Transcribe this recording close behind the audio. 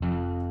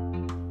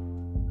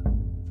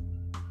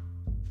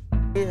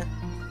Yeah,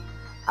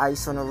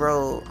 ice on the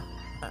road.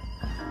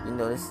 You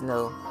know, this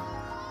snow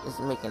is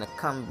making a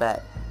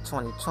comeback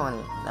 2020.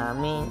 Know what I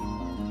mean?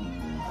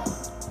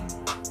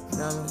 You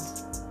know what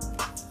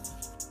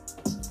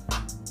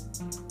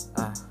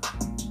I mean?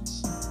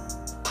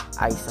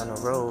 Ice on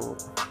the road.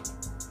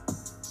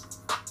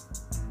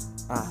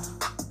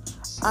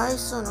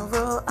 Ice on the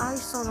road,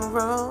 ice on the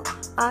road,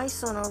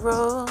 ice on the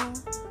road.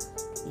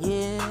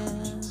 Yeah.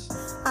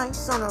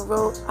 Ice on the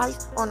road,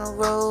 ice on the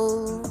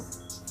road.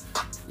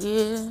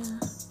 Yeah.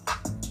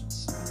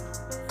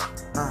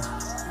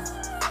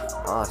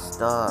 All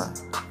star.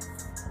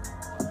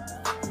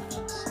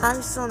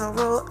 Ice on the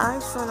road,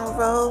 ice on the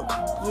road.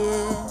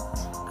 Yeah.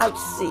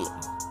 Icy.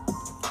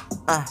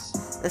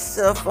 The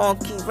cell phone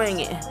keep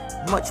ringing.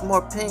 Much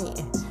more pain.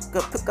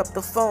 Go pick up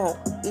the phone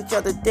each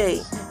other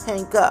day.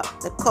 Hang up,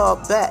 then call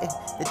back.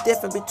 The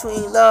difference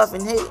between love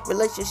and hate.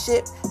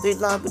 Relationship, 3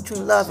 lines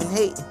between love and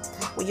hate.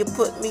 When you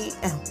put me,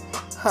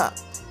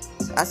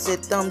 I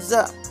said thumbs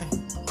up.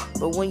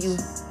 But when you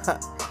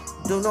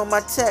don't know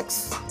my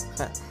text,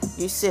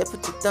 you said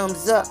put your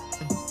thumbs up.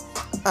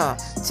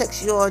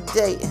 Text you all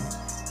day.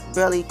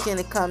 Barely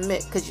can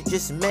commit cause you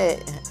just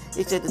mad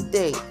each other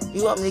day.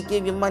 You want me to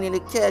give you money in the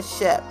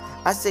cash app.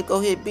 I said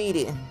go ahead beat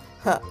it.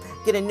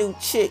 Get a new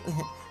chick.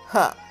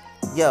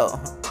 Yo.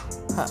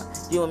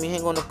 You want me to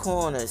hang on the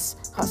corners,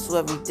 hustle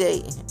every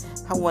day.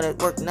 I want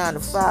to work 9 to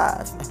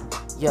 5.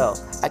 Yo,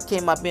 I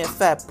came out being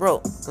fat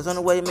broke, cause the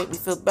only way to make me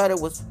feel better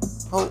was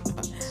hope.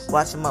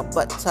 Washing my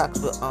butt tucks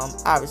with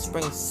Irish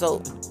Spring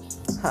soap.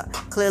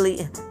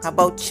 Clearly, how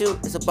about you?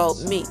 It's about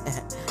me.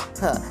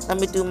 Let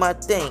me do my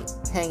thing,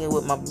 hanging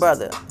with my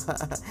brother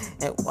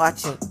and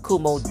watching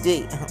Kumo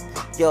D.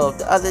 Yo,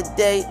 the other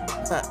day,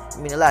 it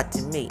mean a lot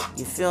to me.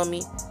 You feel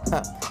me?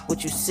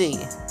 What you see?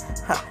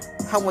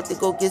 I went to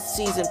go get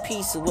seasoned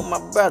pizza with my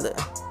brother.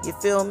 You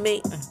feel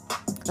me?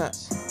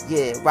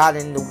 Yeah,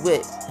 riding the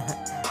whip.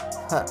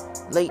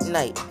 Late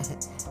night.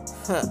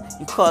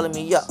 You calling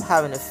me up,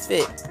 having a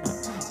fit.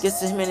 Get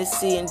some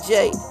Hennessy and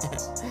J.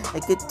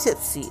 And get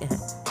tipsy.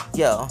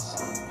 Yo,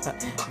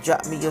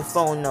 drop me your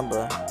phone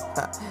number.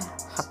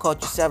 I called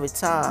you 7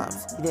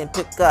 times. You didn't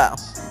pick up.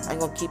 I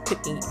ain't gonna keep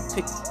picking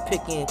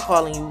and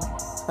calling you.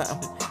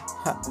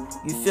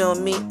 You feel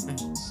me?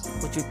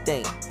 What you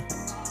think?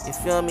 You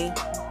feel me?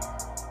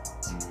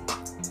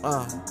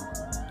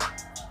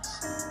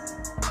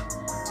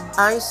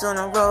 Ice on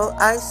the road,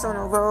 ice on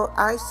the road,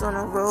 ice on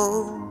the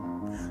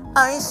road.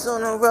 Ice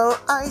on the road,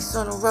 ice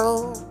on the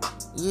road.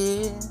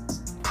 Yeah.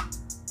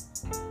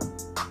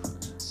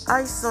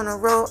 Ice on the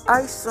road,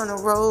 ice on the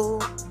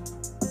road.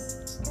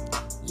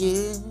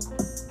 Yeah.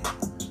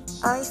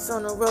 Ice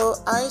on the road,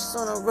 ice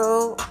on the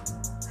road.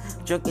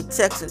 Drinking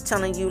text and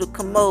telling you to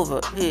come over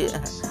here.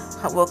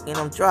 I'm walking,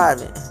 I'm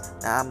driving.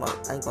 Nah,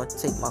 I ain't gonna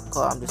take my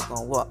car, I'm just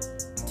gonna walk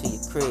to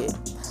your crib.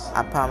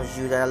 I promise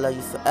you that I love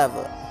you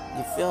forever.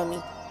 You feel me?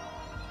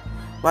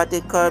 Why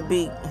did Cardi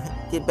B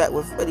get back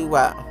with Freddie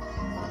Wild?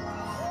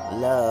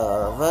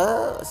 Love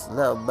us,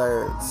 love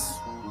birds.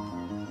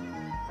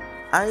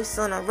 Ice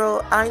on the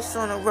road, ice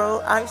on the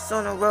road, ice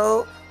on the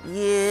road,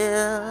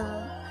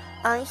 yeah.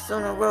 Ice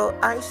on the road,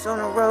 ice on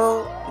the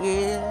road,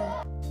 yeah.